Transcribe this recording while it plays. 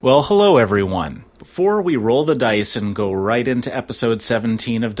Well, hello everyone. Before we roll the dice and go right into episode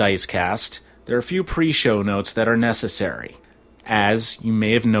 17 of Dicecast, there are a few pre-show notes that are necessary. As you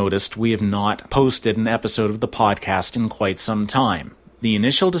may have noticed, we have not posted an episode of the podcast in quite some time. The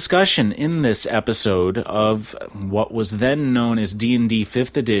initial discussion in this episode of what was then known as D&D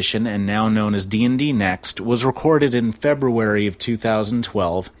 5th Edition and now known as D&D Next was recorded in February of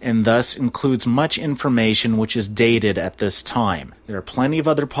 2012 and thus includes much information which is dated at this time. There are plenty of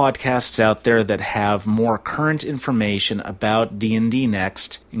other podcasts out there that have more current information about D&D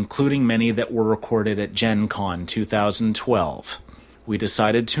Next, including many that were recorded at Gen Con 2012. We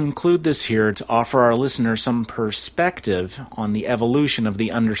decided to include this here to offer our listeners some perspective on the evolution of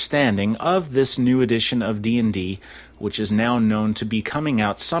the understanding of this new edition of D&D, which is now known to be coming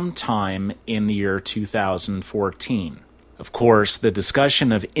out sometime in the year 2014. Of course, the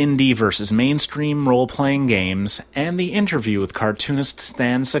discussion of indie versus mainstream role-playing games and the interview with cartoonist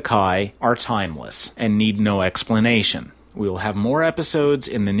Stan Sakai are timeless and need no explanation. We will have more episodes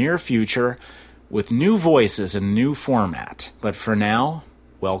in the near future, with new voices and new format. But for now,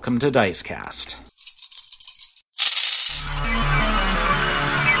 welcome to Dicecast.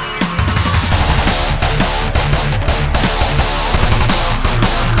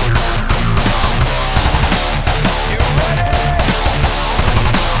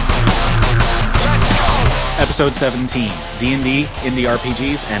 Episode 17, D&D, Indie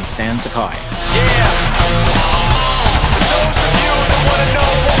RPGs, and Stan Sakai. Yeah! For those of you that want to know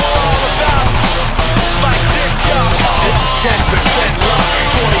what we're all about, it's like this, y'all. This is 10% luck,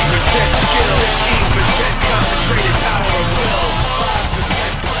 20% skill, 15% concentrated power of will,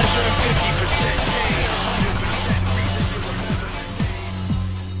 5% pleasure, 50% pain, 100% reason to remember the name.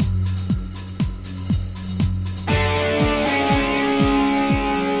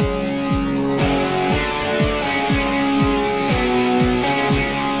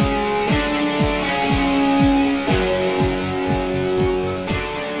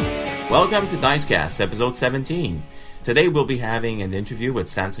 Welcome to Dicecast, episode 17. Today we'll be having an interview with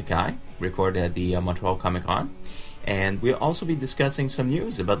Stan Sakai, recorded at the Montreal Comic Con. And we'll also be discussing some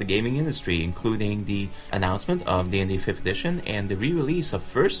news about the gaming industry, including the announcement of D&D 5th Edition and the re-release of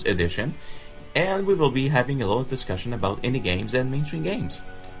 1st Edition. And we will be having a little discussion about indie games and mainstream games,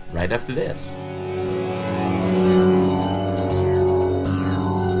 right after this.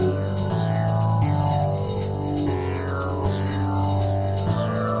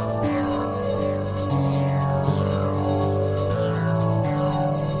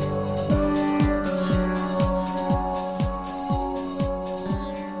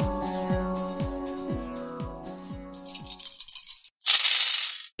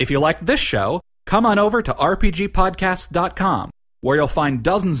 If you like this show, come on over to rpgpodcast.com, where you'll find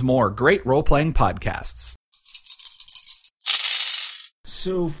dozens more great role-playing podcasts.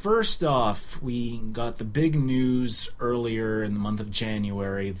 So first off, we got the big news earlier in the month of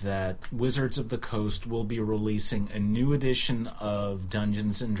January that Wizards of the Coast will be releasing a new edition of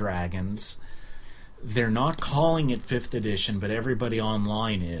Dungeons & Dragons. They're not calling it 5th edition, but everybody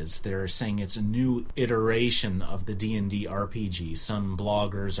online is. They're saying it's a new iteration of the D&D RPG. Some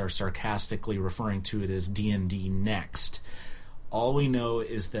bloggers are sarcastically referring to it as D&D Next. All we know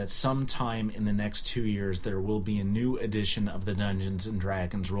is that sometime in the next 2 years there will be a new edition of the Dungeons &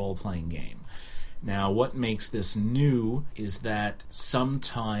 Dragons role-playing game. Now, what makes this new is that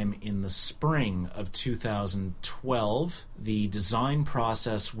sometime in the spring of 2012, the design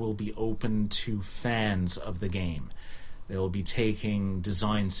process will be open to fans of the game. They will be taking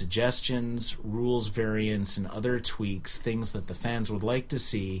design suggestions, rules variants, and other tweaks, things that the fans would like to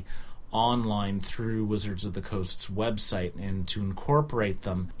see online through Wizards of the Coast's website and to incorporate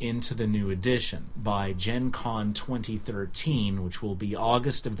them into the new edition. By Gen Con 2013, which will be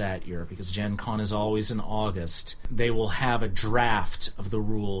August of that year, because Gen Con is always in August, they will have a draft of the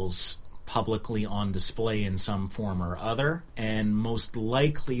rules publicly on display in some form or other, and most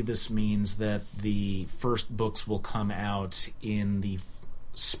likely this means that the first books will come out in the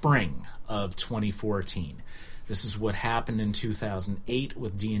spring of 2014. This is what happened in 2008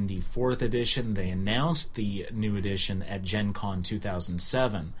 with D&D 4th edition. They announced the new edition at Gen Con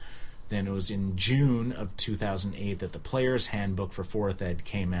 2007. Then it was in June of 2008 that the Player's Handbook for 4th Ed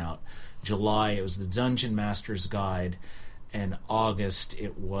came out. July, it was the Dungeon Master's Guide. And August,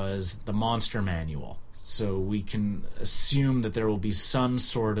 it was the Monster Manual. So we can assume that there will be some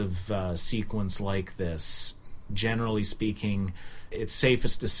sort of sequence like this. Generally speaking, it's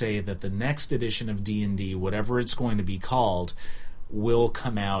safest to say that the next edition of D&D, whatever it's going to be called, will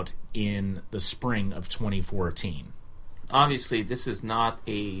come out in the spring of 2014. Obviously, this is not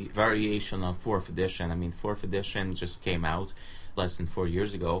a variation of 4th edition. I mean, 4th edition just came out less than 4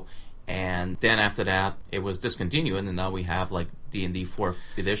 years ago. And then after that, it was discontinued, and now we have like D&D 4th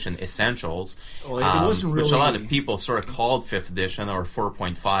Edition Essentials, Well, it wasn't really, which a lot of people sort of called 5th Edition or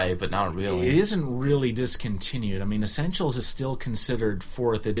 4.5, but not really. It isn't really discontinued. I mean, Essentials is still considered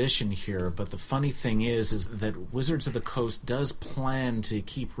 4th Edition here, but the funny thing is that Wizards of the Coast does plan to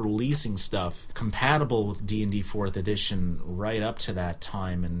keep releasing stuff compatible with D&D 4th Edition right up to that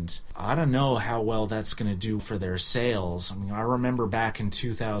time, and I don't know how well that's going to do for their sales. I mean, I remember back in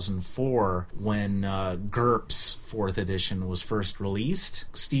 2004 when GURPS 4th Edition was first released.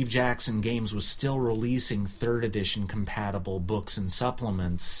 Steve Jackson Games was still releasing 3rd edition compatible books and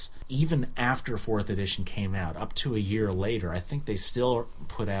supplements even after 4th edition came out, up to a year later. I think they still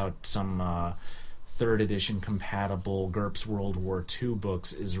put out some 3rd edition compatible GURPS World War II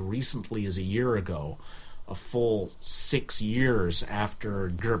books as recently as a year ago, a full 6 years after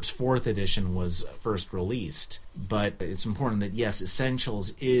GURPS 4th edition was first released. But it's important that, yes, Essentials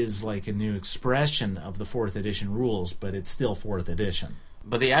is like a new expression of the 4th edition rules, but it's still 4th edition.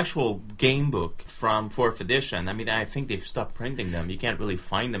 But the actual game book from 4th edition, I mean, I think they've stopped printing them. You can't really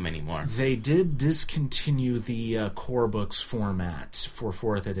find them anymore. They did discontinue the core books format for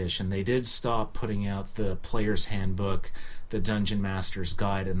 4th edition. They did stop putting out the Player's Handbook, the Dungeon Master's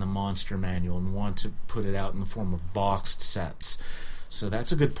Guide, and the Monster Manual, and want to put it out in the form of boxed sets. So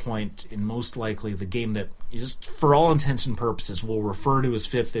that's a good point, and most likely the game that, just for all intents and purposes, we'll refer to as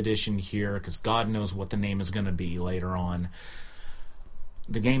 5th edition here, because God knows what the name is going to be later on.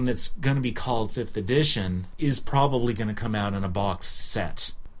 The game that's going to be called 5th edition is probably going to come out in a boxed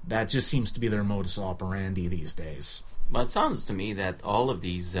set. That just seems to be their modus operandi these days. But it sounds to me that all of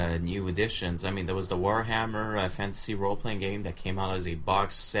these new editions, I mean, there was the Warhammer fantasy role-playing game that came out as a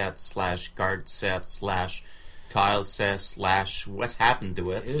box set / guard set / tile set / what's happened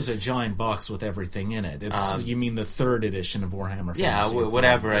to it. It was a giant box with everything in it. It's you mean the 3rd edition of Warhammer Fantasy? Yeah,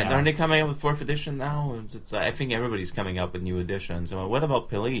 whatever. Yeah. And aren't they coming up with 4th edition now? I think everybody's coming up with new editions. What about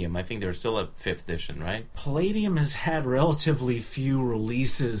Palladium? I think they're still at 5th edition, right? Palladium has had relatively few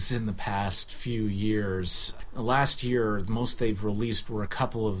releases in the past few years. Last year, the most they've released were a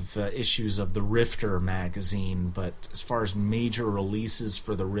couple of issues of the Rifter magazine, but as far as major releases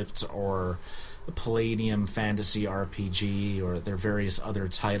for the Rifts or the Palladium Fantasy RPG or their various other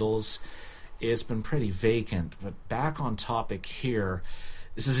titles, it's been pretty vacant. But back on topic here,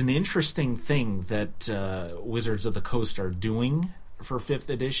 this is an interesting thing that Wizards of the Coast are doing for 5th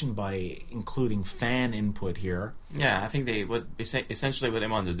edition by including fan input here. Yeah, I think essentially what they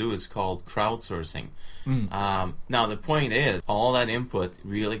want to do is called crowdsourcing. Now the point is, all that input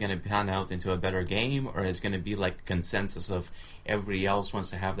really going to pan out into a better game, or is going to be like consensus of everybody else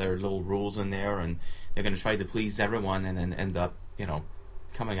wants to have their little rules in there, and they're going to try to please everyone, and then end up,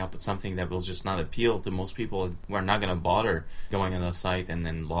 coming up with something that will just not appeal to most people who are not going to bother going on the site and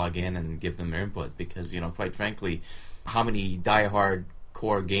then log in and give them their input, because quite frankly, how many diehard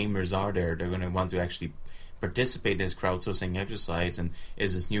core gamers are there? They're going to want to actually participate in this crowdsourcing exercise, and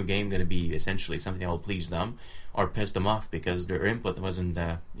is this new game going to be essentially something that will please them or piss them off because their input wasn't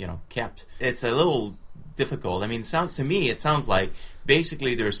kept? It's a little difficult. I mean, to me it sounds like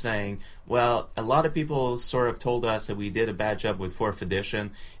basically they're saying, well, a lot of people sort of told us that we did a bad job with 4th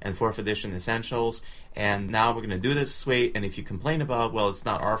edition and 4th edition Essentials, and now we're going to do this way, and if you complain about, well, it's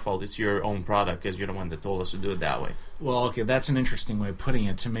not our fault, it's your own product because you're the one that told us to do it that way. Well, okay, that's an interesting way of putting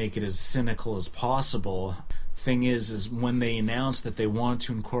it, to make it as cynical as possible. Thing is when they announced that they wanted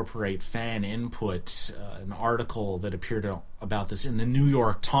to incorporate fan input, an article that appeared about this in the New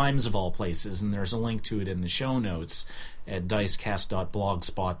York Times of all places, and there's a link to it in the show notes at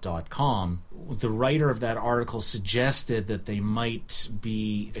dicecast.blogspot.com. The writer of that article suggested that they might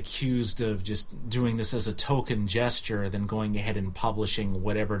be accused of just doing this as a token gesture, then going ahead and publishing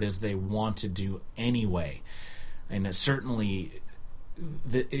whatever it is they want to do anyway. And certainly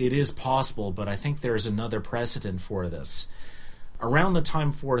it is possible, but I think there's another precedent for this. Around the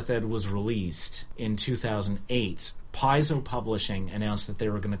time 4th Ed was released in 2008, Paizo Publishing announced that they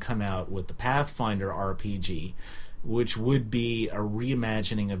were going to come out with the Pathfinder RPG, which would be a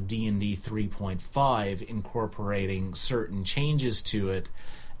reimagining of D&D 3.5, incorporating certain changes to it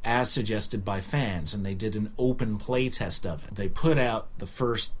as suggested by fans, and they did an open playtest of it. They put out the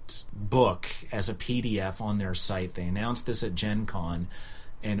first book as a PDF on their site. They announced this at Gen Con,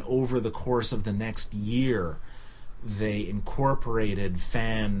 and over the course of the next year, they incorporated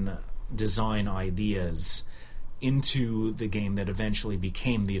fan design ideas into the game that eventually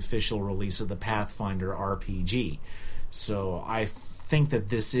became the official release of the Pathfinder RPG. So I think that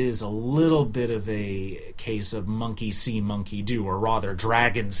this is a little bit of a case of monkey see, monkey do, or rather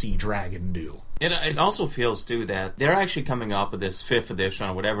dragon see, dragon do. It also feels, too, that they're actually coming up with this 5th edition,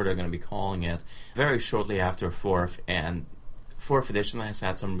 or whatever they're going to be calling it, very shortly after 4th, and 4th edition has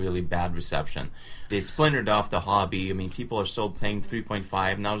had some really bad reception. It splintered off the hobby. I mean, people are still playing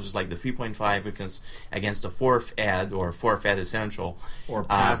 3.5. Now it's just like the 3.5 against the 4th ed, or 4th ed Essential. Or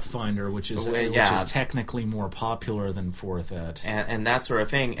Pathfinder, which is technically more popular than 4th ed. And that sort of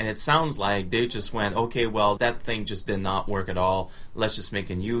thing. And it sounds like they just went, okay, well, that thing just did not work at all. Let's just make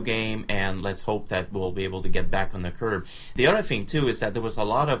a new game, and let's hope that we'll be able to get back on the curve. The other thing, too, is that there was a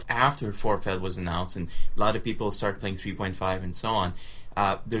lot of, after 4th ed was announced, and a lot of people started playing 3.5 and so on,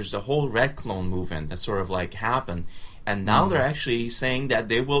 there's the whole Red Clone movement that sort of like happened, and now they're actually saying that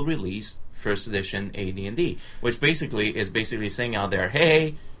they will release 1st edition AD&D, which basically is saying out there,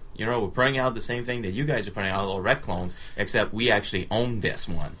 hey, you know, we're putting out the same thing that you guys are putting out, all Red Clones, except we actually own this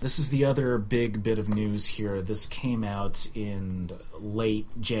one. This is the other big bit of news here. This came out in late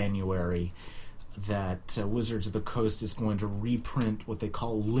January, that Wizards of the Coast is going to reprint what they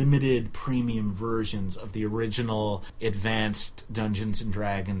call limited premium versions of the original Advanced Dungeons &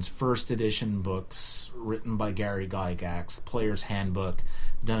 Dragons 1st edition books written by Gary Gygax, the Player's Handbook,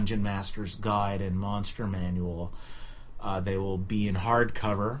 Dungeon Master's Guide, and Monster Manual. They will be in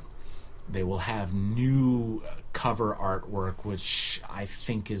hardcover. They will have new cover artwork, which I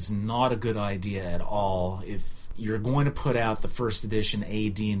think is not a good idea at all. If you're going to put out the 1st edition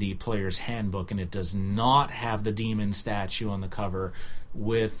AD&D Player's Handbook and it does not have the demon statue on the cover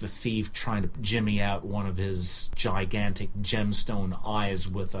with the thief trying to jimmy out one of his gigantic gemstone eyes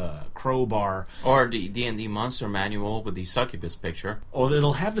with a crowbar. Or the D&D Monster Manual with the succubus picture. Oh,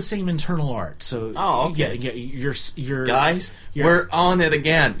 it'll have the same internal art. So, okay. Yeah, you're guys, we're on it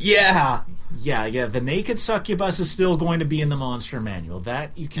again. Yeah. Yeah. The naked succubus is still going to be in the Monster Manual.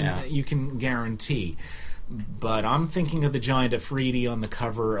 That you can guarantee. But I'm thinking of the giant Afridi on the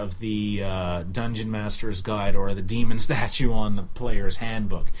cover of the Dungeon Master's Guide, or the demon statue on the Player's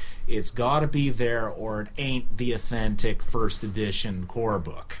Handbook. It's got to be there, or it ain't the authentic 1st edition core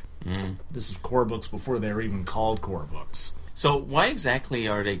book. This is core books before they were even called core books. So why exactly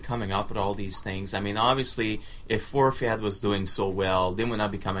are they coming up with all these things? I mean, obviously, if 4th ed was doing so well, they would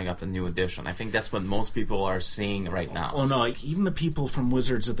not be coming up with a new edition. I think that's what most people are seeing right now. Oh, no, like, even the people from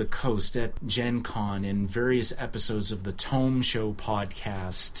Wizards of the Coast at Gen Con, in various episodes of the Tome Show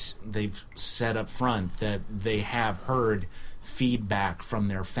podcast, they've said up front that they have heard feedback from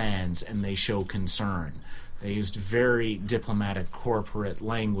their fans and they show concern. They used very diplomatic corporate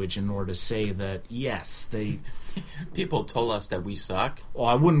language in order to say that, yes, they... People told us that we suck. Well,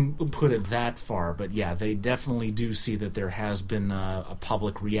 I wouldn't put it that far, but yeah, they definitely do see that there has been a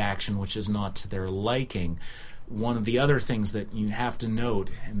public reaction which is not to their liking. One of the other things that you have to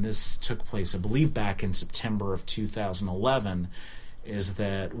note, and this took place, I believe, back in September of 2011, is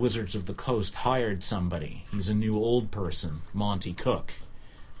that Wizards of the Coast hired somebody. He's a new old person, Monty Cook.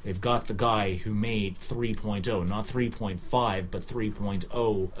 They've got the guy who made 3.0, not 3.5, but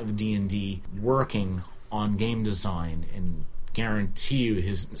 3.0 of D&D working on game design, and guarantee you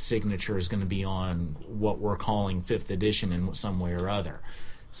his signature is going to be on what we're calling 5th edition in some way or other.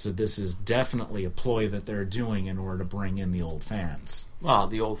 So this is definitely a ploy that they're doing in order to bring in the old fans. Well,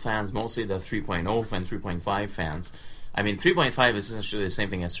 the old fans, mostly the 3.0 and 3.5 fans. I mean, 3.5 is essentially the same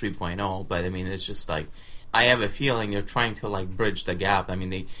thing as 3.0, but I mean, it's just like, I have a feeling they're trying to like bridge the gap. I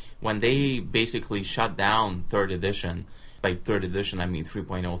mean, when they basically shut down 3rd edition, by 3rd edition I mean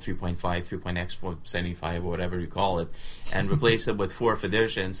 3.0, 3.5, 3.x75, or whatever you call it, and replace it with 4th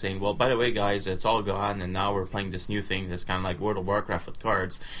edition, saying, well, by the way, guys, it's all gone, and now we're playing this new thing that's kind of like World of Warcraft with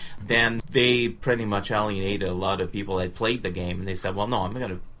cards, then they pretty much alienated a lot of people that played the game, and they said, well, no, I'm going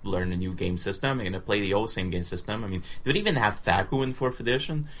to learn a new game system, I'm going to play the old same game system. I mean, do they even have Thaku in 4th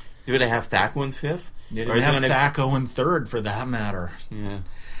edition? Do they have Thaku in 5th? They didn't have Thaku in 3rd, for that matter. Yeah.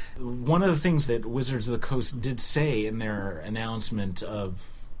 One of the things that Wizards of the Coast did say in their announcement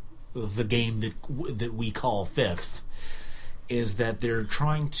of the game that we call 5th is that they're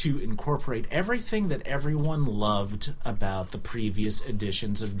trying to incorporate everything that everyone loved about the previous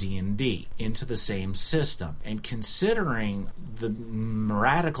editions of D&D into the same system. And considering the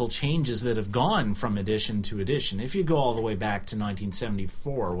radical changes that have gone from edition to edition, if you go all the way back to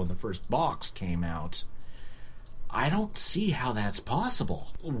 1974 when the first box came out, I don't see how that's possible.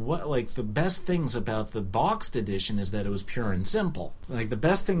 The best things about the boxed edition is that it was pure and simple. Like, the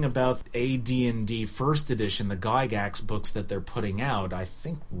best thing about AD&D 1st edition, the Gygax books that they're putting out, I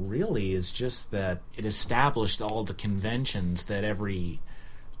think really is just that it established all the conventions that every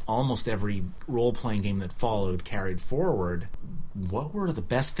almost every role-playing game that followed carried forward, what were the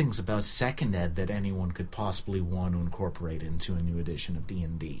best things about Second Ed that anyone could possibly want to incorporate into a new edition of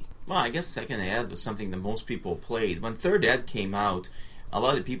D&D? Well, I guess Second Ed was something that most people played. When Third Ed came out, a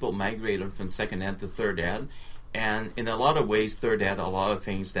lot of people migrated from Second Ed to Third Ed, and in a lot of ways, Third Ed, a lot of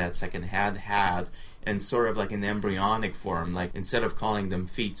things that Second Ed had in sort of like an embryonic form, like instead of calling them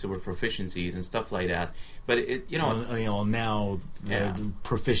feats, there were proficiencies and stuff like that. But now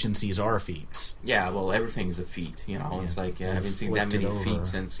proficiencies are feats. Yeah, well, everything's a feat. It's like I haven't seen that many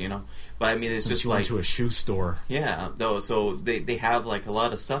feats since. But I mean, it's since just you like went to a shoe store. Yeah, though. So they have like a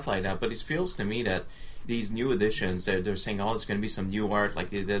lot of stuff like that. But it feels to me that these new editions, they're saying, oh, it's going to be some new art, like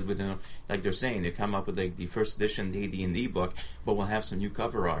they did with, like they're saying, they come up with like the first edition AD&D book, but we'll have some new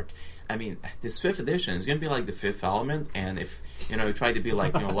cover art. I mean, this 5th edition is going to be like the Fifth Element, and if, you try to be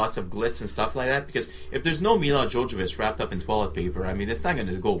like, lots of glitz and stuff like that, because if there's no Mila Jovovich wrapped up in toilet paper, I mean, it's not going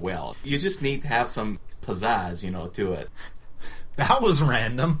to go well. You just need to have some pizzazz, to it. That was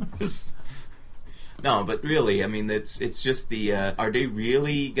random. No, but really, I mean, it's just the, are they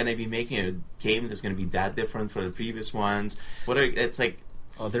really going to be making a game that's going to be that different for the previous ones? It's like...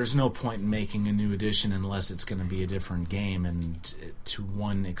 Oh, there's no point in making a new edition unless it's going to be a different game, and to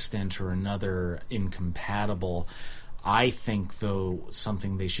one extent or another, incompatible. I think, though,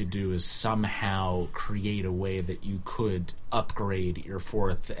 something they should do is somehow create a way that you could upgrade your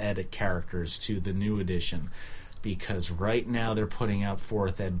 4th Ed characters to the new edition. Because right now they're putting out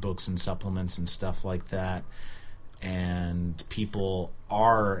 4th Ed books and supplements and stuff like that, and people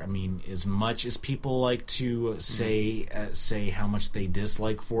are, I mean, as much as people like to say how much they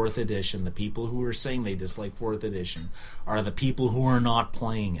dislike 4th edition, the people who are saying they dislike 4th edition are the people who are not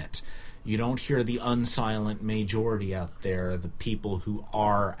playing it. You don't hear the unsilent majority out there, the people who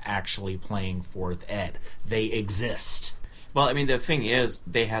are actually playing 4th Ed. They exist. Well, I mean, the thing is,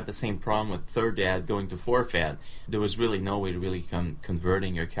 they had the same problem with 3rd Ed going to 4th Ed. There was really no way to really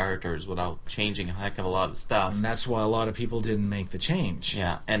converting your characters without changing a heck of a lot of stuff. And that's why a lot of people didn't make the change.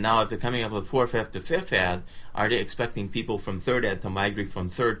 Yeah, and now if they're coming up with 4th Ed to 5th Ed, are they expecting people from 3rd Ed to migrate from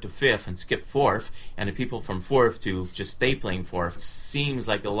 3rd to 5th and skip 4th, and the people from 4th to just stay playing 4th? It seems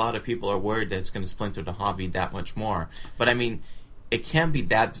like a lot of people are worried that it's going to splinter the hobby that much more. But I mean, it can't be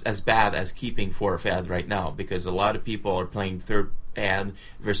that as bad as keeping 4th Ed right now, because a lot of people are playing 3rd Ed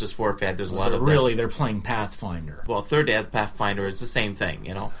versus 4th Ed. There's a lot of really, they're playing Pathfinder. Well, 3rd Ed Pathfinder is the same thing,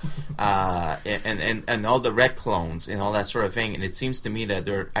 and all the red clones and all that sort of thing. And it seems to me that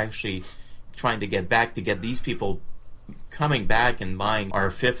they're actually trying to get these people coming back and buying our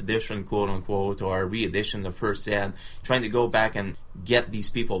 5th edition, quote unquote, or our re-edition of 1st Ed, trying to go back and get these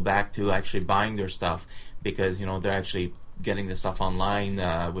people back to actually buying their stuff, because they're actually getting the stuff online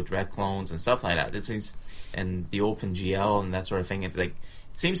with red clones and stuff like that. It seems, and the OpenGL and that sort of thing. It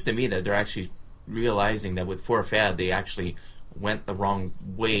seems to me that they're actually realizing that with 4th Ed they actually went the wrong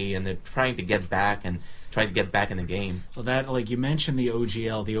way, and they're trying to get back in the game. Well, that, like you mentioned, the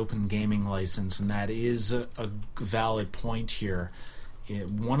OGL, the Open Gaming License, and that is a valid point here.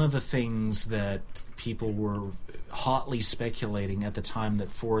 One of the things that people were hotly speculating at the time that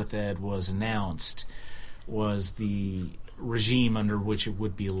 4th Ed was announced was the regime under which it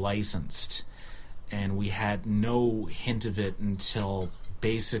would be licensed, and we had no hint of it until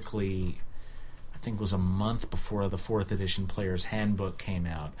basically I think it was a month before the 4th edition Player's Handbook came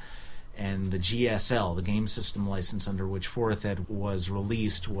out, and the GSL, the game system license under which 4th Ed was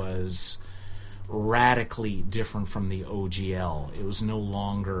released, was radically different from the OGL. It was no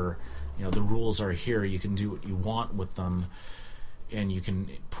longer, the rules are here, you can do what you want with them, and you can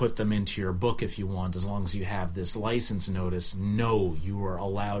put them into your book if you want, as long as you have this license notice. No, you are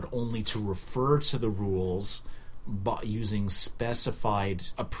allowed only to refer to the rules using specified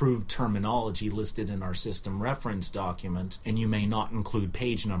approved terminology listed in our system reference document, and you may not include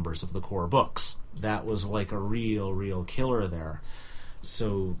page numbers of the core books. That was like a real killer there.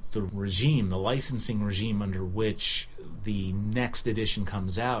 So the regime, the licensing regime under which the next edition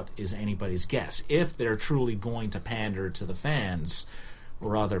comes out, is anybody's guess. If they're truly going to pander to the fans,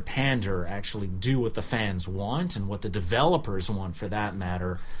 or rather actually do what the fans want and what the developers want for that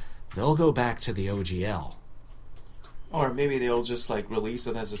matter, they'll go back to the OGL. Or maybe they'll just release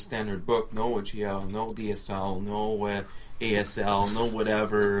it as a standard book, no OGL, no DSL, no ASL, no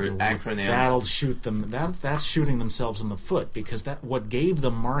whatever acronyms. That'll shoot them. That's shooting themselves in the foot, because what gave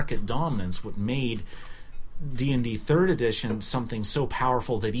them market dominance, what made D&D 3rd edition something so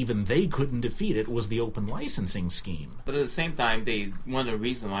powerful that even they couldn't defeat it, was the open licensing scheme. But at the same time, one of the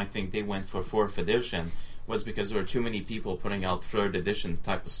reasons I think they went for 4th edition was because there were too many people putting out 3rd edition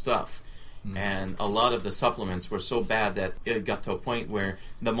type of stuff. And a lot of the supplements were so bad that it got to a point where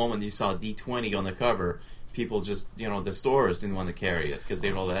the moment you saw D20 on the cover, people just, the stores didn't want to carry it because they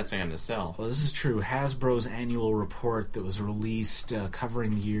know that's not going to sell. Well, this is true. Hasbro's annual report that was released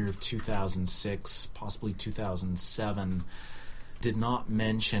covering the year of 2006, possibly 2007, did not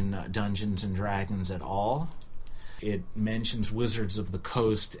mention Dungeons & Dragons at all. It mentions Wizards of the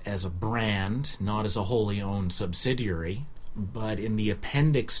Coast as a brand, not as a wholly owned subsidiary. But in the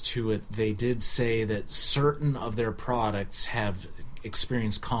appendix to it, they did say that certain of their products have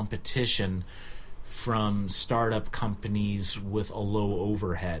experienced competition from startup companies with a low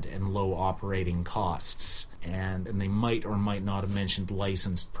overhead and low operating costs. And they might or might not have mentioned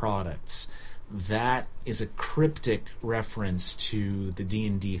licensed products. That is a cryptic reference to the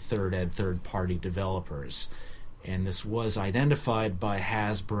D&D third-party developers. And this was identified by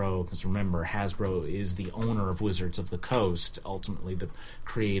Hasbro, because remember, Hasbro is the owner of Wizards of the Coast, ultimately the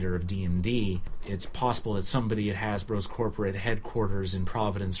creator of D&D. It's possible that somebody at Hasbro's corporate headquarters in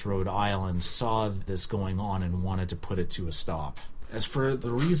Providence, Rhode Island, saw this going on and wanted to put it to a stop. As for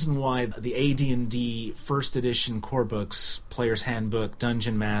the reason why the AD&D first edition core books, Player's Handbook,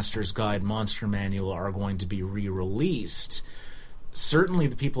 Dungeon Master's Guide, Monster Manual, are going to be re-released, certainly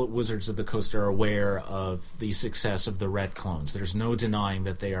the people at Wizards of the Coast are aware of the success of the Ret clones. There's no denying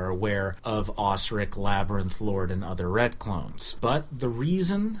that they are aware of Osric, Labyrinth Lord, and other Ret clones. But the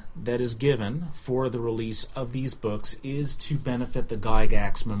reason that is given for the release of these books is to benefit the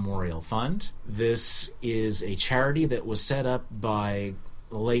Gygax Memorial Fund. This is a charity that was set up by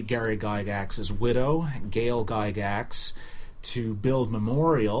the late Gary Gygax's widow, Gail Gygax, to build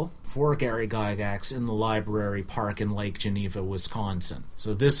memorial for Gary Gygax in the library park in Lake Geneva, Wisconsin.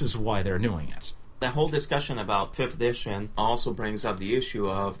 So this is why they're doing it. That whole discussion about 5th edition also brings up the issue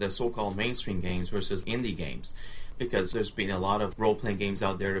of the so-called mainstream games versus indie games. Because there's been a lot of role-playing games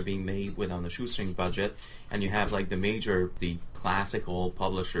out there that are being made on a shoestring budget, and you have like the classical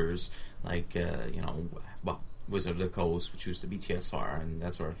publishers like, Wizard of the Coast, which used to be TSR and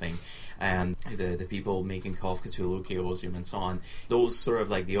that sort of thing, and the people making Call of Cthulhu, Chaosium, and so on. Those sort of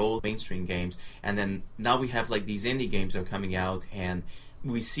like the old mainstream games, and then now we have like these indie games that are coming out, and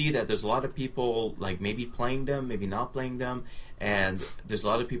we see that there's a lot of people like maybe playing them, maybe not playing them, and there's a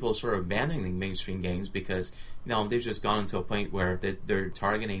lot of people sort of abandoning mainstream games because they've just gone to a point where they're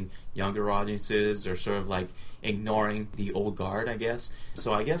targeting younger audiences. They're sort of like ignoring the old guard, I guess.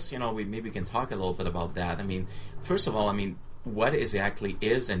 So I guess we maybe can talk a little bit about that. I mean, first of all, what exactly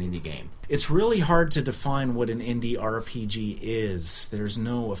is an indie game? It's really hard to define what an indie RPG is. There's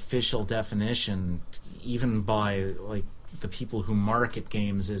no official definition, even by the people who market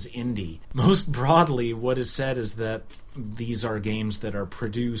games as indie. Most broadly, what is said is that these are games that are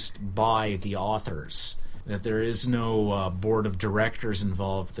produced by the authors, that there is no board of directors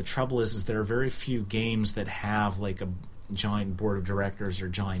involved. The trouble is there are very few games that have like a giant board of directors or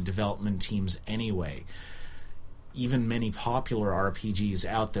giant development teams anyway. Even many popular RPGs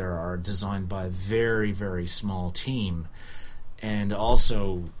out there are designed by a very, very small team. And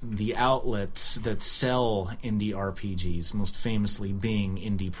also, the outlets that sell indie RPGs, most famously being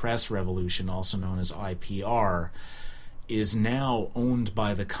Indie Press Revolution, also known as IPR, is now owned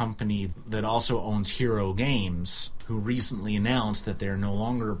by the company that also owns Hero Games, who recently announced that they're no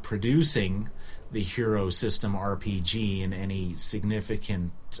longer producing the Hero System RPG in any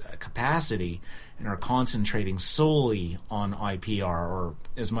significant capacity and are concentrating solely on IPR, or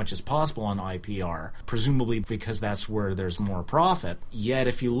as much as possible on IPR, presumably because that's where there's more profit. Yet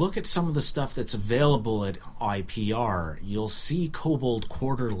if you look at some of the stuff that's available at IPR, you'll see Kobold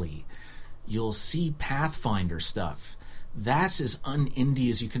Quarterly, you'll see Pathfinder stuff. That's as un-indie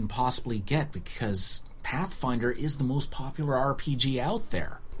as you can possibly get because Pathfinder is the most popular RPG out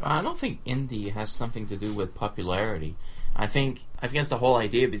there. I don't think indie has something to do with popularity. I guess the whole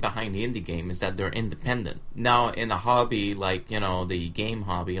idea behind the indie game is that they're independent. Now, in a hobby like, the game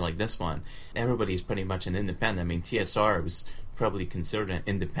hobby like this one, everybody's pretty much an independent. TSR was probably considered an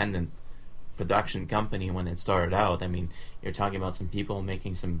independent production company when it started out. You're talking about some people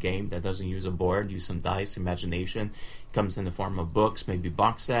making some game that doesn't use a board, use some dice, imagination. It comes in the form of books, maybe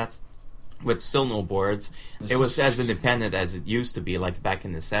box sets, with still no boards. It was as independent as it used to be, like back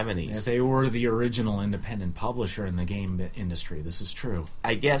in the 70s. Yeah, they were the original independent publisher in the game industry. This is true.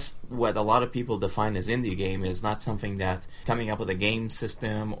 I guess what a lot of people define as indie game is not something that coming up with a game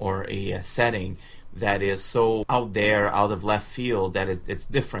system or a setting that is so out there, out of left field, that it's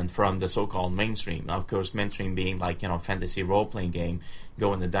different from the so-called mainstream. Of course, mainstream being like, fantasy role-playing game,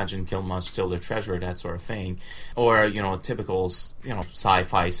 go in the dungeon, kill monsters, steal their treasure, that sort of thing. Or, typical,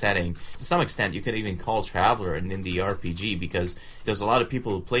 sci-fi setting. To some extent, you could even call Traveller an indie RPG, because there's a lot of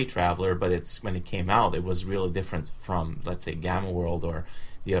people who play Traveller, but when it came out, it was really different from, let's say, Gamma World or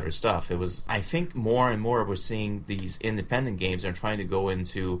the other stuff. It was, I think, more and more we're seeing these independent games are trying to go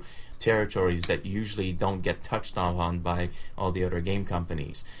into territories that usually don't get touched on by all the other game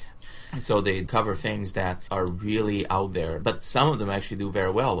companies. And so they cover things that are really out there, but some of them actually do very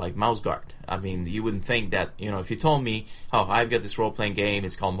well, like Mouse Guard. I mean, you wouldn't think that, if you told me, oh, I've got this role-playing game,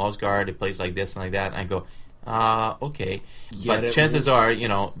 it's called Mouse Guard, it plays like this and like that, and I go, okay. But chances are,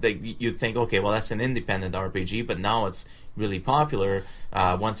 you'd think, okay, well, that's an independent RPG, but now it's really popular,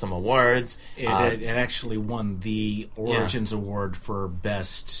 won some awards. It actually won the Origins Award for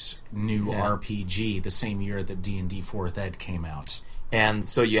Best New RPG the same year that D&D 4th Ed came out. And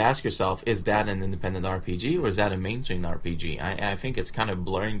so you ask yourself, is that an independent RPG or is that a mainstream RPG? I think it's kind of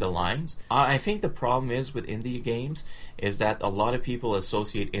blurring the lines. I think the problem is with indie games is that a lot of people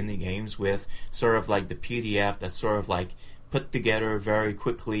associate indie games with sort of like the PDF that's sort of like put together very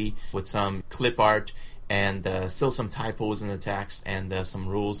quickly with some clip art and still some typos in the text and some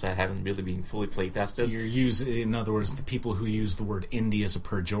rules that haven't really been fully play tested. In other words, the people who use the word indie as a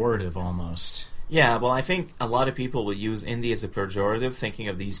pejorative almost. Yeah, well, I think a lot of people will use indie as a pejorative, thinking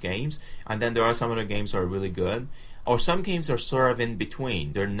of these games, and then there are some other games that are really good, or some games are sort of in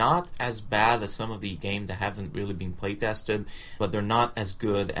between. They're not as bad as some of the games that haven't really been play tested, but they're not as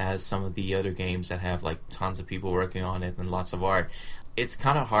good as some of the other games that have like tons of people working on it and lots of art. It's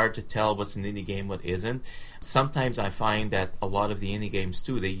kind of hard to tell what's an indie game, what isn't. Sometimes I find that a lot of the indie games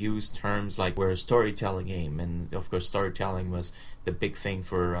too, they use terms like we're a storytelling game, and of course storytelling was the big thing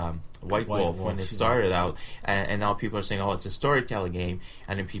for White Wolf when it started out, and now people are saying, oh, it's a storytelling game,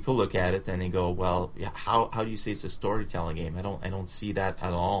 and then people look at it and they go, well, how do you say it's a storytelling game? I don't see that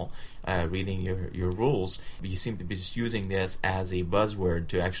at all. Reading your rules, you seem to be just using this as a buzzword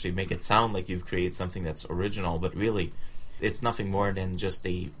to actually make it sound like you've created something that's original, but really it's nothing more than just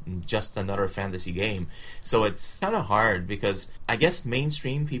another fantasy game. So it's kind of hard because I guess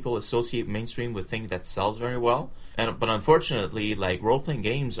people associate mainstream with things that sells very well. But unfortunately, like role-playing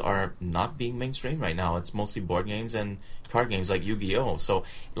games are not being mainstream right now. It's mostly board games and card games like Yu-Gi-Oh! So,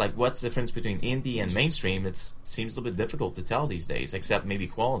 like, what's the difference between indie and mainstream? It seems a little bit difficult to tell these days, except maybe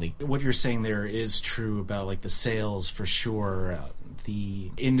quality. What you're saying there is true about, like, the sales for sure. The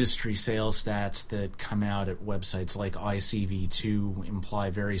industry sales stats that come out at websites like ICV2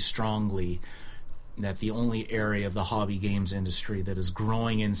 imply very strongly that the only area of the hobby games industry that is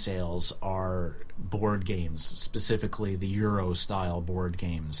growing in sales are board games, specifically the Euro-style board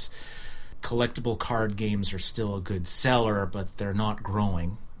games. Collectible card games are still a good seller, but they're not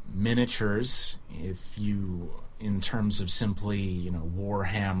growing. Miniatures, in terms of simply,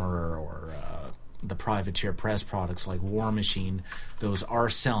 Warhammer or the Privateer Press products like War Machine, those are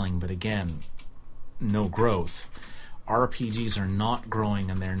selling, but again, no growth. RPGs are not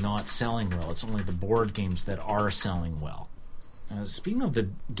growing and they're not selling well. It's only the board games that are selling well. Speaking of the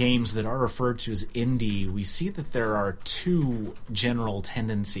games that are referred to as indie, we see that there are two general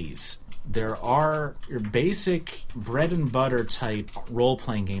tendencies. There are your basic bread and butter type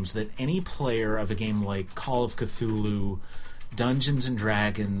role-playing games that any player of a game like Call of Cthulhu, Dungeons and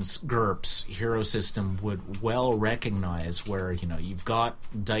Dragons, GURPS, Hero System would well recognize, where you've got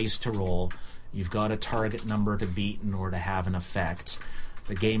dice to roll, you've got a target number to beat in order to have an effect.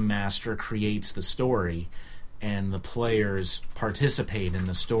 The game master creates the story, and the players participate in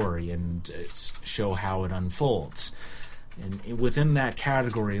the story and show how it unfolds. And within that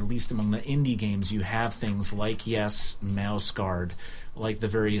category, at least among the indie games, you have things like, Mouse Guard, like the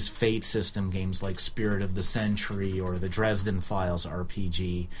various Fate system games like Spirit of the Century or the Dresden Files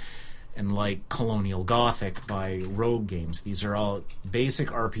RPG, and like Colonial Gothic by Rogue Games. These are all basic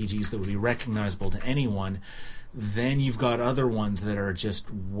RPGs that would be recognizable to anyone. Then you've got other ones that are just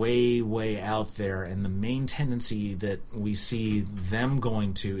way, way out there, and the main tendency that we see them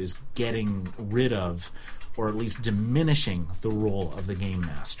going to is getting rid of, or at least diminishing, the role of the game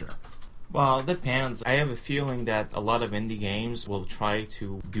master. Well, it depends. I have a feeling that a lot of indie games will try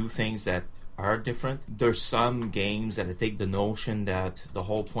to do things that are different. There's some games that take the notion that the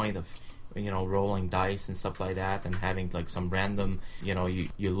whole point of rolling dice and stuff like that, and having like some random, you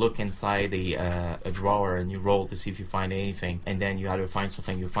look inside a drawer and you roll to see if you find anything, and then you either find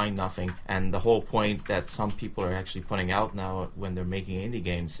something, you find nothing. And the whole point that some people are actually putting out now when they're making indie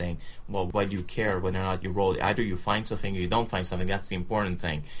games, saying, well, why do you care whether or not you roll? Either you find something or you don't find something. That's the important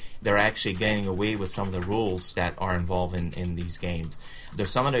thing. They're actually getting away with some of the rules that are involved in these games.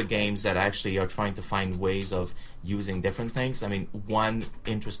 There's some other games that actually are trying to find ways of using different things. I mean, one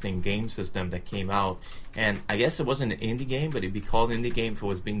interesting game system that came out, and I guess it wasn't an indie game, but it'd be called indie game if it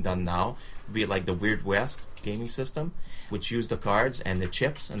was being done now, would be like the Weird West gaming system, which used the cards and the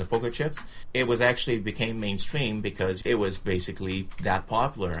chips and the poker chips. It was actually became mainstream because it was basically that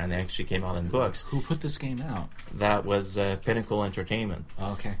popular, and it actually came out in books. Who put this game out? That was Pinnacle Entertainment.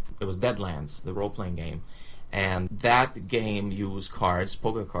 Okay. It was Deadlands, the role-playing game. And that game used cards,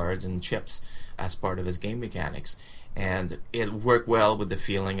 poker cards, and chips as part of its game mechanics. And it worked well with the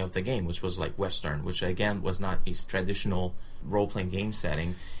feeling of the game, which was like Western, which again was not a traditional role-playing game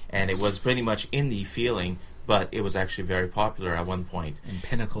setting. And it was pretty much indie feeling, but it was actually very popular at one point. And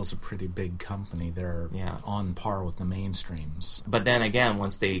Pinnacle's a pretty big company. They're on par with the mainstreams. But then again,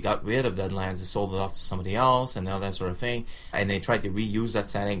 once they got rid of Deadlands, they sold it off to somebody else and all that sort of thing. And they tried to reuse that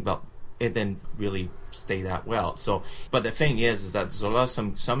setting, but it didn't really stay that well. So, but the thing is that there's a lot of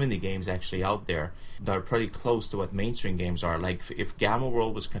some indie games actually out there that are pretty close to what mainstream games are. Like if Gamma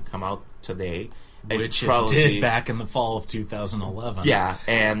World was going to come out today, which it did back in the fall of 2011. Yeah,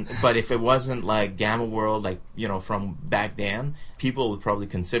 but if it wasn't like Gamma World, like from back then, people would probably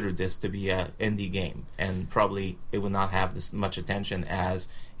consider this to be an indie game, and probably it would not have this much attention as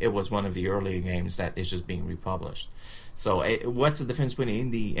it was one of the earlier games that is just being republished. So what's the difference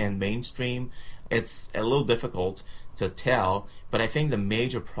between indie and mainstream? It's a little difficult to tell, but I think the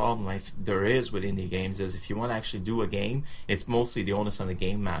major problem there is with indie games is if you want to actually do a game, it's mostly the onus on the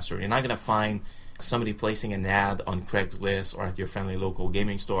game master. You're not going to find somebody placing an ad on Craigslist or at your friendly local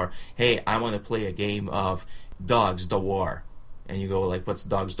gaming store, hey, I want to play a game of Dogs the War. And you go like, what's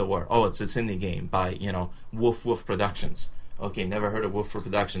Dogs the War? Oh, it's this indie game by, Woof Woof Productions. Okay, never heard of Wolf for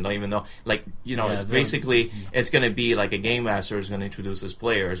Production. Don't even know. Like, it's basically, it's going to be like a game master is going to introduce his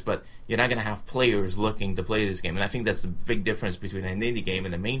players, but you're not going to have players looking to play this game. And I think that's the big difference between an indie game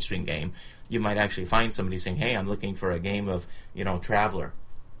and a mainstream game. You might actually find somebody saying, hey, I'm looking for a game of, Traveler.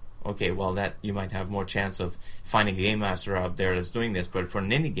 Okay, well, that you might have more chance of finding a game master out there that's doing this. But for an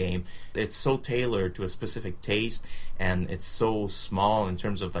indie game, it's so tailored to a specific taste, and it's so small in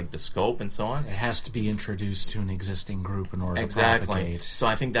terms of like the scope and so on. It has to be introduced to an existing group in order to propagate. So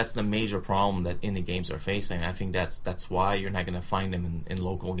I think that's the major problem that indie games are facing. I think that's why you're not going to find them in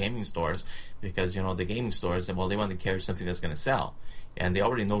local gaming stores, because the gaming stores, they want to carry something that's going to sell, and they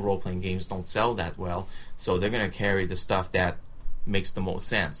already know role-playing games don't sell that well, so they're going to carry the stuff that makes the most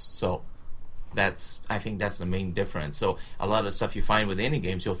sense. So I think that's the main difference. So a lot of the stuff you find with indie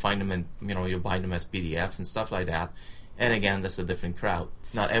games, you'll find them in, you'll buy them as PDF and stuff like that. And again, that's a different crowd.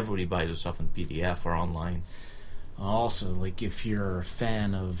 Not everybody buys their stuff in PDF or online. Also, like if you're a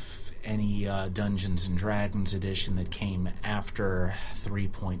fan of any Dungeons and Dragons edition that came after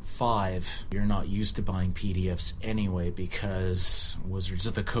 3.5, you're not used to buying PDFs anyway, because Wizards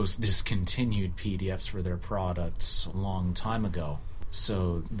of the Coast discontinued PDFs for their products a long time ago.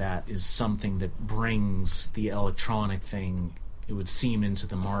 So that is something that brings the electronic thing, it would seem, into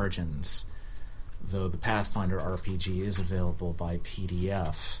the margins, though the Pathfinder RPG is available by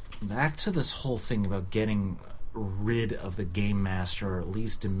PDF. Back to this whole thing about getting rid of the game master, or at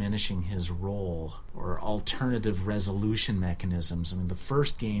least diminishing his role, or alternative resolution mechanisms. I mean, the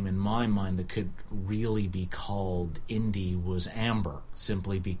first game in my mind that could really be called indie was Amber,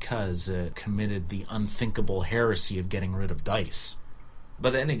 simply because it committed the unthinkable heresy of getting rid of dice.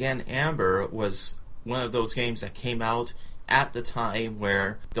 But then again, Amber was one of those games that came out at the time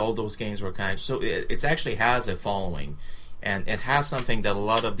where all those games were kind of... So it actually has a following, and it has something that a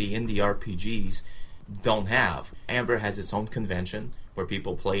lot of the indie RPGs don't have. Amber has its own convention where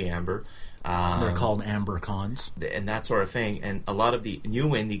people play Amber. They're called Amber Cons. And that sort of thing. And a lot of the new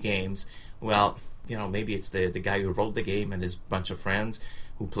indie games, well, maybe it's the guy who wrote the game and his bunch of friends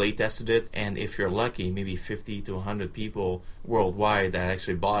who play tested it, and if you're lucky, maybe 50 to 100 people worldwide that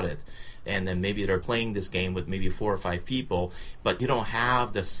actually bought it. And then maybe they're playing this game with maybe 4 or 5 people, but you don't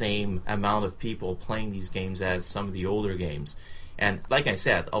have the same amount of people playing these games as some of the older games. And like I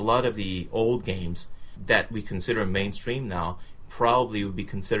said, a lot of the old games that we consider mainstream now, probably would be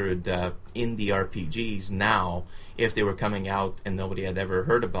considered indie RPGs now if they were coming out and nobody had ever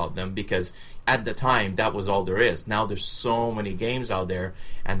heard about them, because at the time that was all there is. Now there's so many games out there,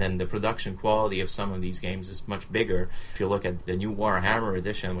 and then the production quality of some of these games is much bigger. If you look at the new Warhammer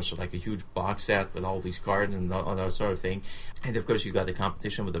edition, which is like a huge box set with all these cards and all that sort of thing, and of course you got the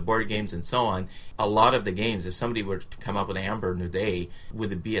competition with the board games and so on. A lot of the games, if somebody were to come up with Amber today,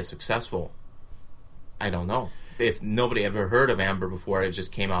 would it be as successful? I don't know. If nobody ever heard of Amber before, it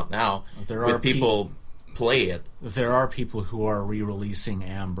just came out now. There are people play it. There are people who are re-releasing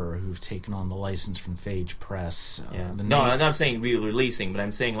Amber who've taken on the license from Phage Press. No, I'm not saying re-releasing, but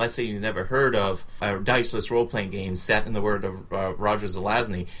I'm saying, let's say you've never heard of a diceless role-playing game set in the world of Roger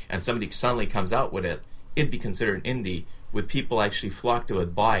Zelazny, and somebody suddenly comes out with it, it'd be considered indie. Would people actually flock to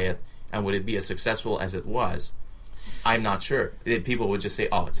it, buy it, and would it be as successful as it was? I'm not sure. People would just say,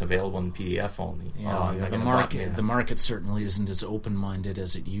 "Oh, it's available in PDF only." The market certainly isn't as open-minded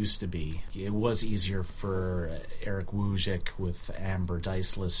as it used to be. It was easier for Eric Wujcik with Amber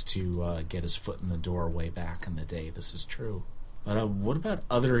Diceless to get his foot in the door way back in the day. This is true. But what about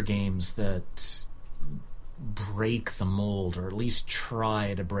other games that break the mold, or at least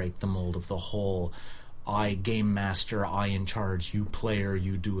try to break the mold of the whole I game master, I in charge, you player,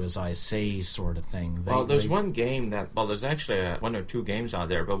 you do as I say sort of thing? There's one game that, there's actually one or two games out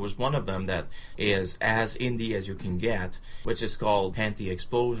there, but was one of them that is as indie as you can get, which is called Panty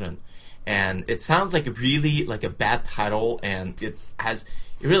Explosion. And it sounds like a bad title, and it's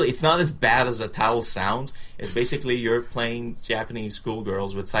not as bad as the title sounds. It's basically you're playing Japanese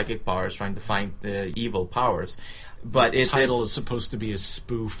schoolgirls with psychic powers trying to find the evil powers. But the title is supposed to be a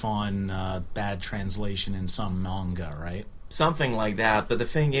spoof on bad translation in some manga, right? Something like that. But the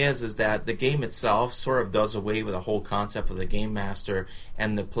thing is that the game itself sort of does away with the whole concept of the game master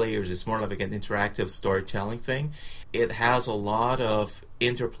and the players. It's more like an interactive storytelling thing. It has a lot of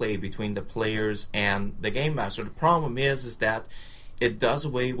interplay between the players and the game master. The problem is that it does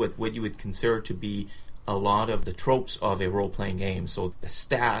away with what you would consider to be a lot of the tropes of a role-playing game. So the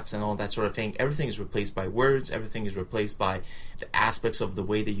stats and all that sort of thing, everything is replaced by words, everything is replaced by the aspects of the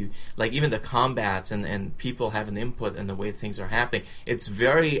way that you, like even the combats and people have an input in the way things are happening. It's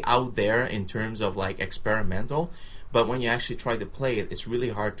very out there in terms of like experimental, but when you actually try to play it, it's really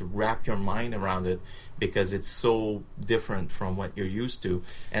hard to wrap your mind around it because it's so different from what you're used to.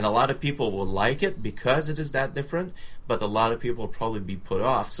 And a lot of people will like it because it is that different, but a lot of people will probably be put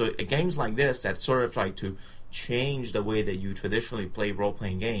off. So games like this that sort of try to change the way that you traditionally play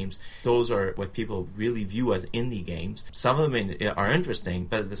role-playing games, those are what people really view as indie games. Some of them are interesting,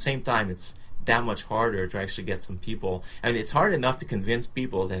 but at the same time, it's that much harder to actually get some people. And it's hard enough to convince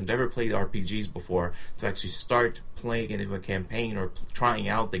people that have never played RPGs before to actually start playing into a campaign or trying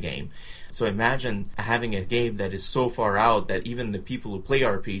out the game. So imagine having a game that is so far out that even the people who play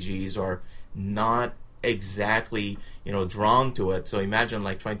RPGs are not exactly, drawn to it. So imagine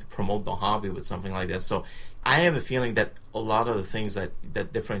like trying to promote the hobby with something like that. So I have a feeling that a lot of the things that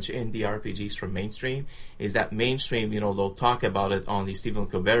differentiate indie RPGs from mainstream is that mainstream, they'll talk about it on the Stephen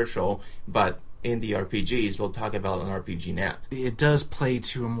Colbert Show, but indie RPGs will talk about on RPG.net. It does play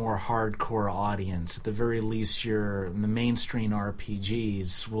to a more hardcore audience. At the very least, the mainstream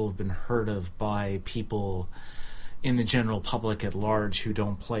RPGs will have been heard of by people in the general public at large who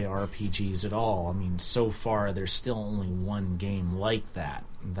don't play RPGs at all. I mean, so far there's still only one game like that.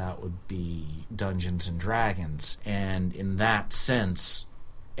 That would be Dungeons and Dragons. And in that sense,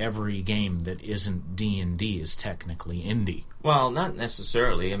 every game that isn't D&D is technically indie. Well, not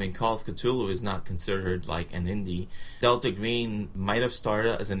necessarily. I mean, Call of Cthulhu is not considered like an indie. Delta Green might have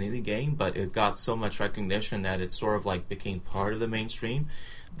started as an indie game, but it got so much recognition that it sort of like became part of the mainstream.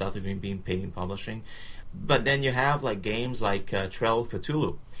 Delta Green being paid in publishing. But then you have like games like Trail of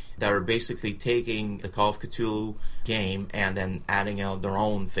Cthulhu that are basically taking the Call of Cthulhu game and then adding out their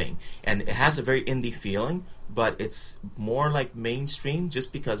own thing. And it has a very indie feeling, but it's more like mainstream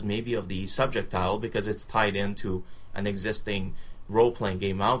just because maybe of the subject title, because it's tied into an existing role-playing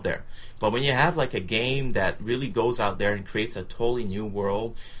game out there. But when you have like a game that really goes out there and creates a totally new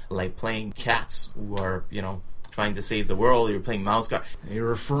world, like playing cats who are, trying to save the world, you're playing Mouse Guard. You're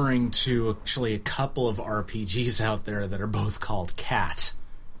referring to actually a couple of RPGs out there that are both called Cat.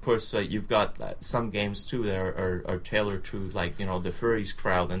 Of course, you've got some games too that are tailored to like the furries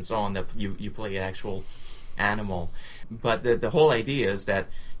crowd and so on, that you play an actual animal. But the whole idea is that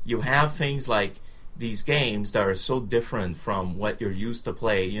you have things like these games that are so different from what you're used to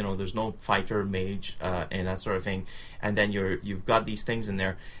play. You know, there's no fighter, mage, and that sort of thing. And then you've got these things in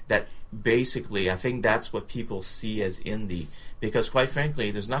there that basically, I think that's what people see as indie. Because quite frankly,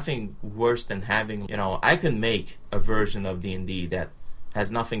 there's nothing worse than having, you know, I can make a version of D&D that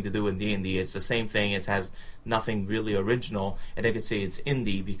has nothing to do with D&D. It's the same thing. It has nothing really original. And I could say it's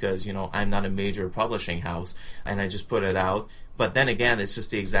indie because, you know, I'm not a major publishing house and I just put it out. But then again, it's just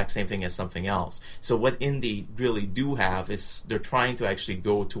the exact same thing as something else. So what indie really do have is they're trying to actually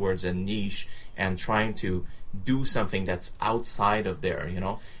go towards a niche and trying to do something that's outside of there, you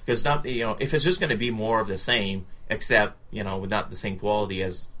know? Because not, you know, if it's just going to be more of the same, except, you know, without the same quality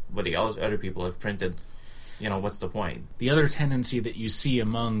as what the other people have printed, you know, what's the point? The other tendency that you see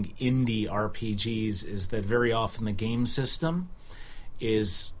among indie RPGs is that very often the game system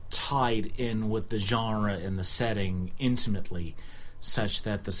is tied in with the genre and the setting intimately, such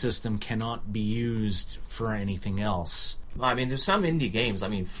that the system cannot be used for anything else. Well, I mean, there's some indie games. I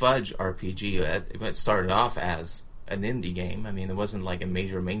mean, Fudge RPG, it started off as an indie game. I mean, it wasn't like a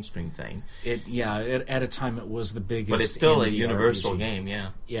major mainstream thing. At a time it was the biggest. But it's still a indie universal RPG. game, yeah.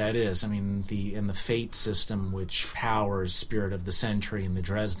 Yeah, it is. I mean, the Fate system, which powers Spirit of the Century and the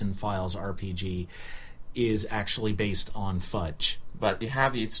Dresden Files RPG, is actually based on Fudge. But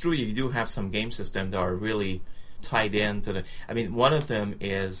it's true, you do have some game systems that are really tied into the... I mean, one of them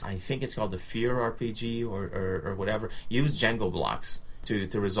is, I think it's called the Fear RPG or whatever. Use Django blocks to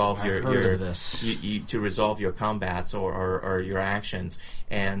resolve your heard of this. To resolve your combats or your actions.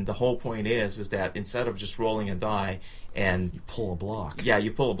 And the whole point is that instead of just rolling a die and you pull a block. Yeah,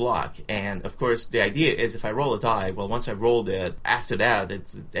 you pull a block. And of course the idea is if I roll a die, well, once I rolled it, after that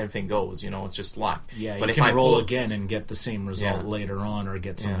everything goes, you know, it's just luck. Yeah, but you if can I roll pull again and get the same result Yeah. later on or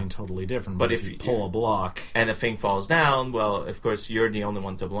get something Yeah. totally different. But if you pull a block... and the thing falls down, well, of course, you're the only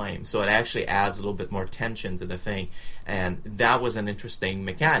one to blame. So it actually adds a little bit more tension to the thing. And that was an interesting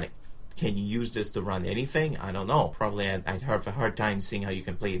mechanic. Can you use this to run anything? I don't know. Probably I'd have a hard time seeing how you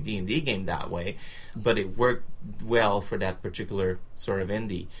can play a D&D game that way. But it worked well for that particular sort of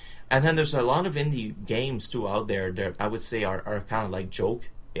indie. And then there's a lot of indie games, too, out there that I would say are kind of like joke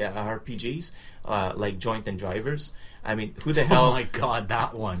RPGs, like Joint and Drivers. I mean, who the hell... Oh my god,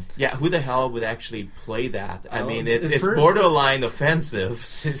 that one. Yeah, who the hell would actually play that? I mean, it's it's borderline offensive.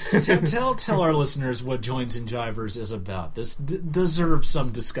 Tell our listeners what Joints and Jivers is about. This deserves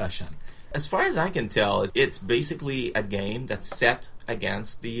some discussion. As far as I can tell, it's basically a game that's set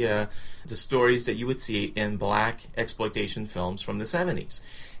against the stories that you would see in black exploitation films from the 70s.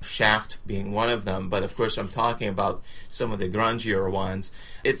 Shaft being one of them, but of course I'm talking about some of the grungier ones.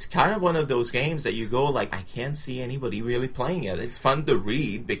 It's kind of one of those games that you go like, I can't see anybody really playing it. It's fun to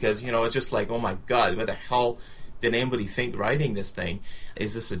read because, you know, it's just like, oh my god, what the hell did anybody think writing this thing?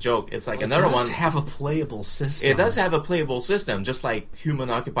 Is this a joke? It's like another one. It does have a playable system. It does have a playable system, just like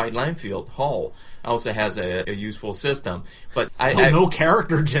Human-Occupied Landfill. Hull also has a useful system. But no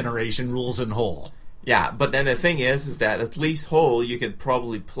character generation rules in Hull. Yeah, but then the thing is that at least Hull, you could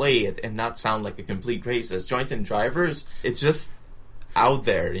probably play it and not sound like a complete racist. Joint and Drivers, it's just out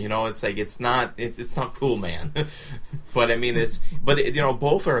there, you know. It's like it's not cool, man. But I mean, you know,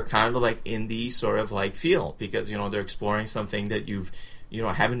 both are kind of like indie sort of like feel because, you know, they're exploring something that you've, you know,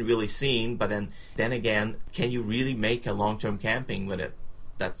 haven't really seen. But then again, can you really make a long-term campaign with it?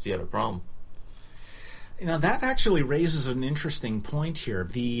 That's the other problem. You know, that actually raises an interesting point here.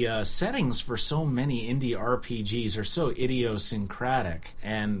 The settings for so many indie RPGs are so idiosyncratic,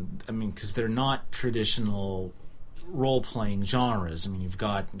 and I mean, because they're not traditional role-playing genres. I mean, you've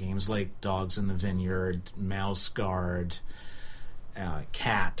got games like Dogs in the Vineyard, Mouse Guard,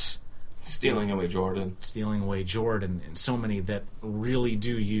 Cat, Stealing Away Jordan, and so many that really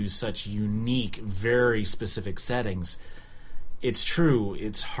do use such unique, very specific settings. It's true,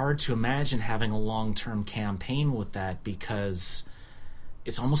 it's hard to imagine having a long-term campaign with that because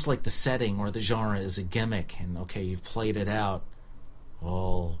it's almost like the setting or the genre is a gimmick, and okay, you've played it out,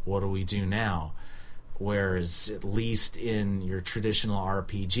 well, what do we do now? Whereas at least in your traditional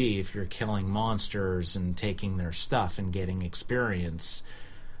RPG, if you're killing monsters and taking their stuff and getting experience,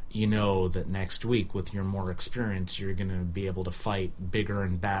 you know that next week with your more experience you're going to be able to fight bigger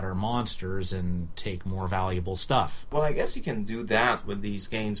and badder monsters and take more valuable stuff. Well, I guess you can do that with these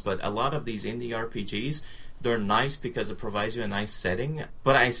games, but a lot of these indie RPGs, they're nice because it provides you a nice setting,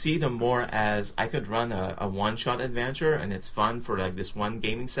 but I see them more as I could run a one-shot adventure and it's fun for like this one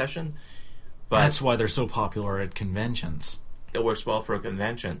gaming session. But that's why they're so popular at conventions. It works well for a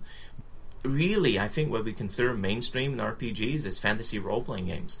convention. Really, I think what we consider mainstream in RPGs is fantasy role-playing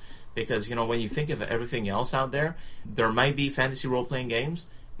games. Because, you know, when you think of everything else out there, there might be fantasy role-playing games,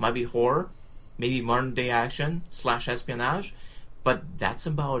 might be horror, maybe modern day action / espionage, but that's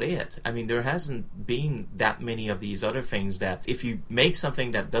about it. I mean, there hasn't been that many of these other things that if you make something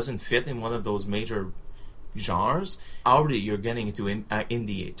that doesn't fit in one of those major genres, already you're getting into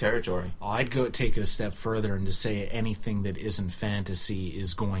indie territory. I'd go take it a step further and to say anything that isn't fantasy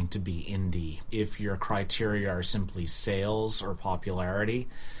is going to be indie. If your criteria are simply sales or popularity,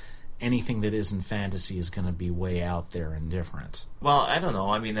 anything that isn't fantasy is going to be way out there and different. Well, I don't know.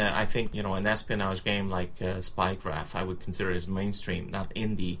 I mean, I think, an espionage game like Spycraft, I would consider as mainstream, not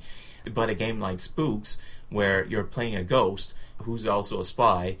indie. But a game like Spooks, where you're playing a ghost who's also a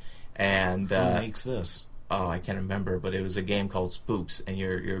spy, and... Who makes this? Oh, I can't remember, but it was a game called Spooks, and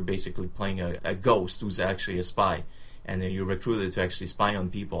you're basically playing a ghost who's actually a spy, and then you're recruited to actually spy on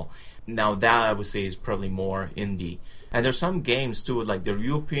people. Now that, I would say, is probably more indie. And there's some games too, like the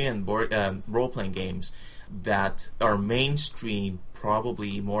European role-playing games that are mainstream,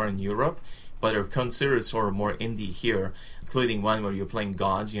 probably more in Europe, but are considered sort of more indie here, including one where you're playing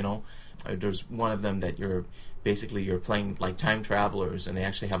gods, There's one of them that you're playing like time travelers, and they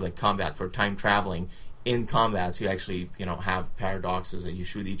actually have like combat for time traveling. In combat, so you actually, have paradoxes and you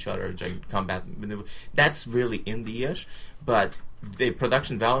shoot each other during combat. That's really indie-ish, but the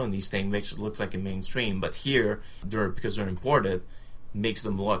production value on these things makes it look like a mainstream. But here, because they're imported, makes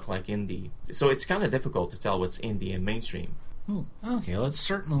them look like indie. So it's kind of difficult to tell what's indie and mainstream. Okay, well, that's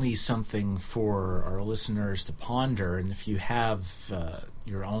certainly something for our listeners to ponder. And if you have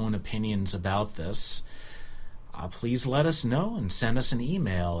your own opinions about this, please let us know and send us an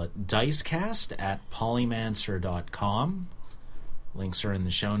email at dicecast@polymancer.com. Links are in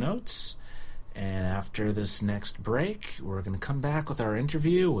the show notes. And after this next break, we're going to come back with our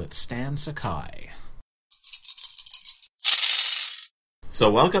interview with Stan Sakai.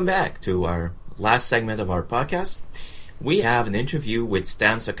 So welcome back to our last segment of our podcast. We have an interview with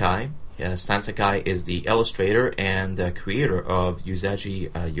Stan Sakai. Stan Sakai is the illustrator and creator of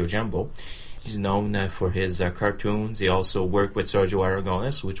Usagi Yojimbo. He's known for his cartoons. He also worked with Sergio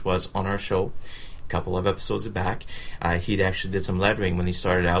Aragones, which was on our show a couple of episodes back. He actually did some lettering when he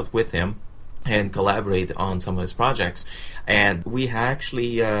started out with him and collaborated on some of his projects. And we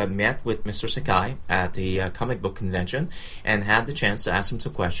actually met with Mr. Sakai at the comic book convention and had the chance to ask him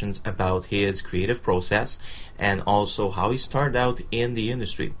some questions about his creative process and also how he started out in the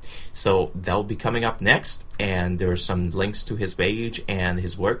industry. So that'll be coming up next, and there's some links to his page and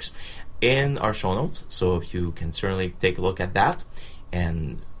his works in our show notes, so if you can certainly take a look at that.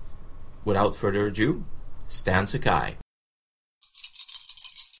 And without further ado, Stan Sakai.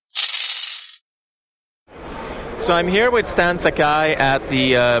 So I'm here with Stan Sakai at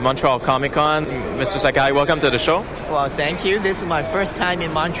the Montreal Comic Con. Mr. Sakai, welcome to the show. Well, thank you. This is my first time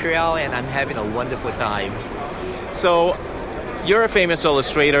in Montreal, and I'm having a wonderful time. So, you're a famous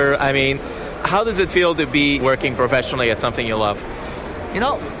illustrator. I mean, how does it feel to be working professionally at something you love?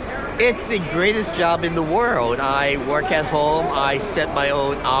 It's the greatest job in the world. I work at home, I set my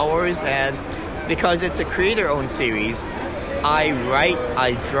own hours, and because it's a creator-owned series, I write,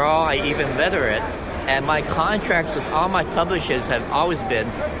 I draw, I even letter it, and my contracts with all my publishers have always been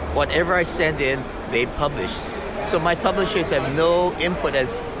whatever I send in, they publish. So my publishers have no input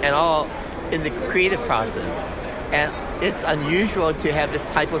at all in the creative process. And it's unusual to have this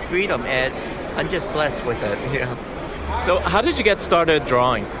type of freedom, and I'm just blessed with it. So how did you get started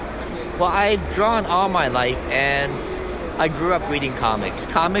drawing? Well, I've drawn all my life, and I grew up reading comics.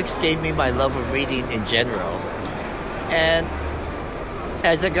 Comics gave me my love of reading in general. And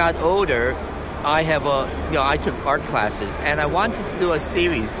as I got older, I took art classes, and I wanted to do a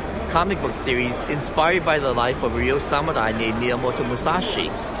series, comic book series, inspired by the life of a real samurai named Miyamoto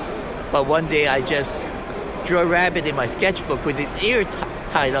Musashi. But one day I just drew a rabbit in my sketchbook with his ear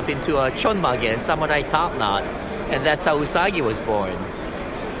tied up into a chonmage and samurai topknot, and that's how Usagi was born.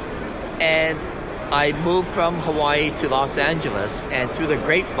 And I moved from Hawaii to Los Angeles, and through the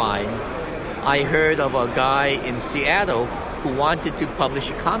grapevine, I heard of a guy in Seattle who wanted to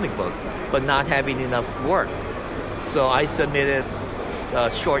publish a comic book, but not having enough work. So I submitted a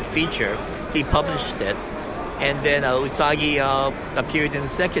short feature. He published it, and then Usagi appeared in the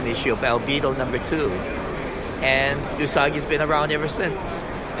second issue of Albedo #2. And Usagi's been around ever since.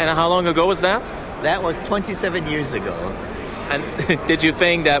 And how long ago was that? That was 27 years ago. And did you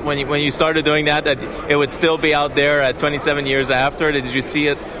think that when you started doing that it would still be out there at 27 years after? Did you see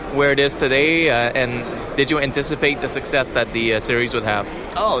it where it is today? And did you anticipate the success that the series would have?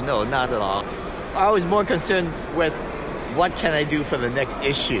 Oh, no, not at all. I was more concerned with what can I do for the next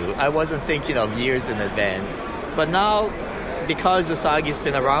issue. I wasn't thinking of years in advance. But now, because Usagi's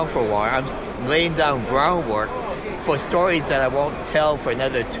been around for a while, I'm laying down groundwork for stories that I won't tell for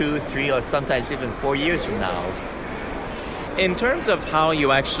another 2, 3, or sometimes even 4 years from now. In terms of how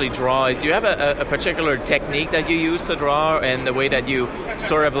you actually draw, do you have a particular technique that you use to draw and the way that you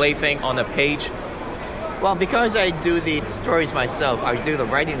sort of lay things on a page? Well, because I do the stories myself, I do the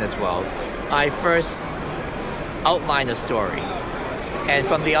writing as well. I first outline a story. And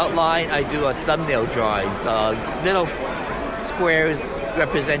from the outline, I do a thumbnail drawings, little squares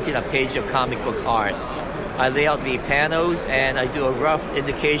representing a page of comic book art. I lay out the panels, and I do a rough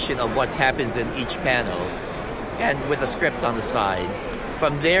indication of what happens in each panel, and with a script on the side.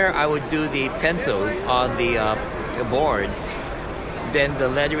 From there, I would do the pencils on the boards, then the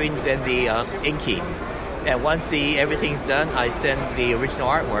lettering, then the inking. And once everything's done, I send the original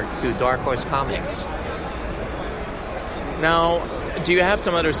artwork to Dark Horse Comics. Now, do you have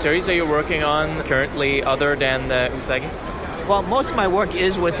some other series that you're working on currently other than the Usagi? Well, most of my work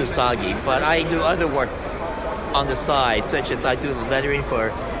is with Usagi, but I do other work on the side, such as I do the lettering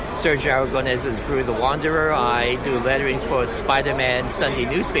for Sergio Aragonés's Gru the Wanderer. I do lettering for Spider-Man Sunday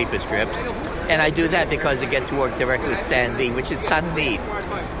newspaper strips, and I do that because I get to work directly with Stan Lee, which is kind of neat.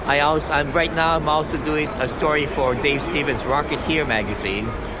 Right now I'm also doing a story for Dave Stevens' Rocketeer magazine,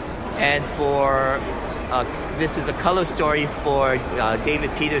 and this is a color story for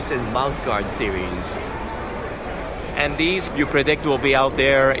David Peterson's Mouse Guard series. And these you predict will be out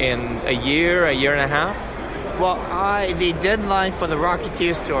there in a year and a half? Well, the deadline for the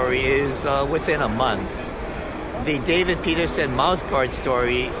Rocketeer story is within a month. The David Peterson Mouse Guard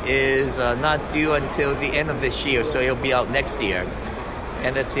story is not due until the end of this year, so it'll be out next year.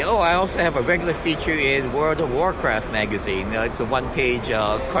 And let's see. I also have a regular feature in World of Warcraft magazine. It's a one-page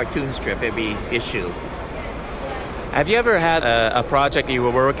cartoon strip every issue. Have you ever had a project you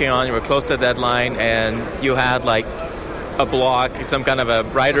were working on, you were close to the deadline, and you had like a block, some kind of a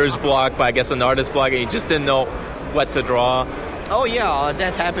writer's block, but I guess an artist's block, and you just didn't know what to draw? Oh yeah,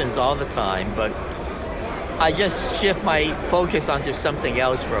 that happens all the time, but I just shift my focus onto something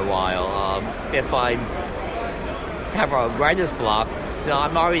else for a while. If I have a writer's block,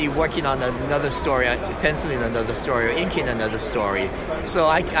 I'm already working on another story, penciling another story, or inking another story. So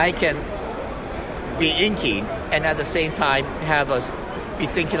I can be inking and at the same time be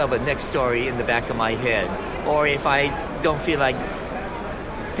thinking of a next story in the back of my head. Or if I don't feel like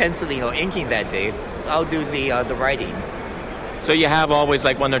penciling or inking that day, I'll do the writing. So you have always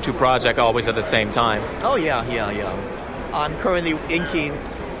like one or two projects always at the same time? Oh, yeah. I'm currently inking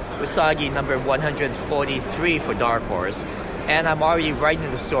Usagi number 143 for Dark Horse, and I'm already writing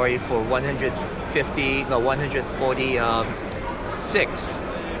the story for 146.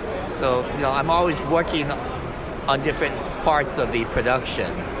 So, I'm always working on different parts of the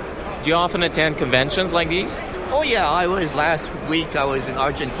production. Do you often attend conventions like these? Oh, yeah. Last week I was in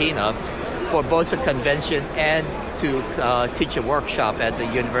Argentina for both a convention and to teach a workshop at the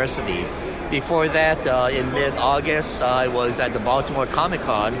university. Before that, in mid-August, I was at the Baltimore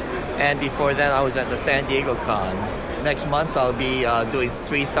Comic-Con, and before that I was at the San Diego Con. Next month I'll be doing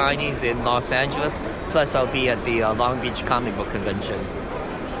 3 signings in Los Angeles, plus I'll be at the Long Beach Comic Book Convention.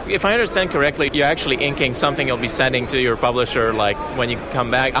 If I understand correctly, you're actually inking something you'll be sending to your publisher like when you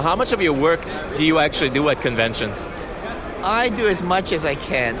come back. How much of your work do you actually do at conventions? I do as much as I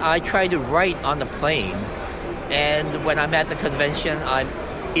can. I try to write on the plane, and when I'm at the convention,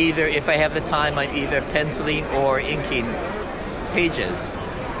 if I have the time, I'm either penciling or inking pages.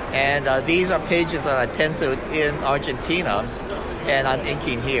 And these are pages that I penciled in Argentina, and I'm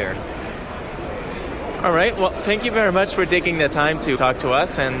inking here. All right. Well, thank you very much for taking the time to talk to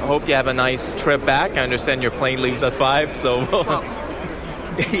us, and hope you have a nice trip back. I understand your plane leaves at 5, so...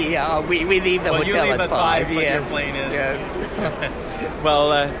 yeah, we leave the hotel you leave at 5. Yes. Your plane is. Yes. Well,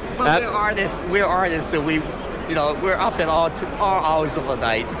 but we're artists, so we're up at all hours of the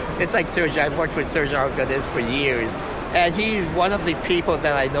night. It's like Sergio. I've worked with Sergio Aragonés for years, and he's one of the people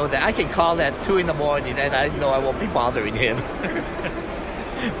that I know that I can call at 2 a.m, and I know I won't be bothering him.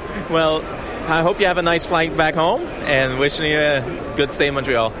 Well, I hope you have a nice flight back home, and wishing you a good stay in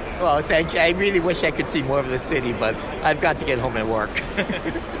Montreal. Well, thank you. I really wish I could see more of the city, but I've got to get home and work.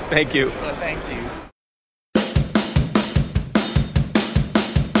 Thank you. Well, thank you.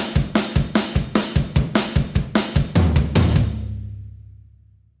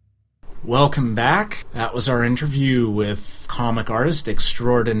 Welcome back. That was our interview with comic artist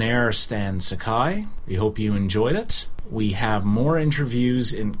extraordinaire Stan Sakai. We hope you enjoyed it. We have more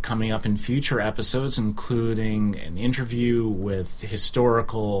interviews coming up in future episodes, including an interview with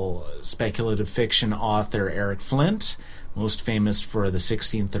historical speculative fiction author Eric Flint, most famous for the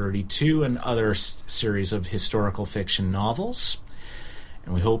 1632 and other series of historical fiction novels.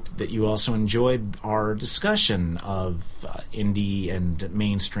 And we hope that you also enjoyed our discussion of indie and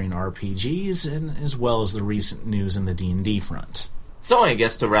mainstream RPGs, and as well as the recent news in the D&D front. So I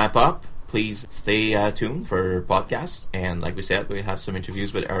guess to wrap up, please stay tuned for podcasts. And like we said, we have some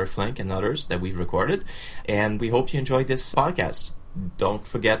interviews with Eric Flink and others that we've recorded. And we hope you enjoyed this podcast. Don't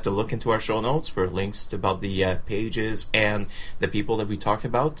forget to look into our show notes for links about the pages and the people that we talked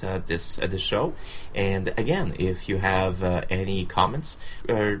about this show. And again, if you have any comments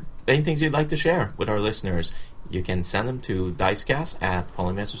or anything you'd like to share with our listeners, you can send them to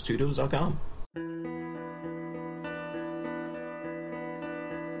dicecast@polymancerstudios.com.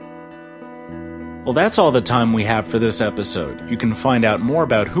 Well, that's all the time we have for this episode. You can find out more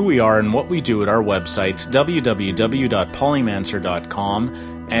about who we are and what we do at our websites,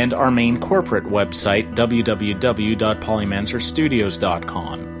 www.polymancer.com, and our main corporate website,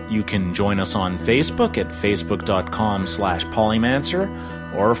 www.polymancerstudios.com. You can join us on Facebook at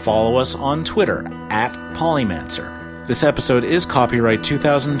facebook.com/polymancer, or follow us on Twitter @polymancer. This episode is copyright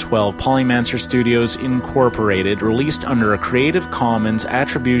 2012 Polymancer Studios Incorporated, released under a Creative Commons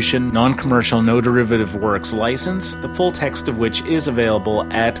Attribution, Non-Commercial, No Derivative Works license, the full text of which is available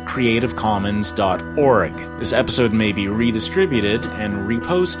at creativecommons.org. This episode may be redistributed and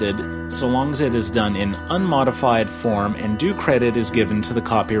reposted so long as it is done in unmodified form and due credit is given to the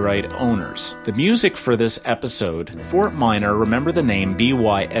copyright owners. The music for this episode: Fort Minor, Remember the Name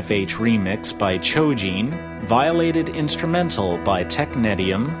BYFH Remix by Chojin, Violated Instrumental by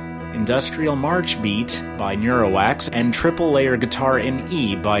Technetium, Industrial March Beat by Neurowax, and Triple Layer Guitar in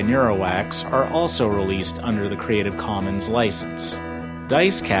E by Neurowax are also released under the Creative Commons license.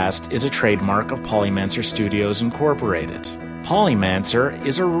 Dicecast is a trademark of Polymancer Studios Incorporated. Polymancer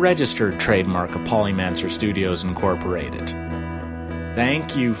is a registered trademark of Polymancer Studios Incorporated.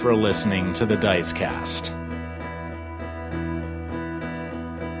 Thank you for listening to the Dicecast.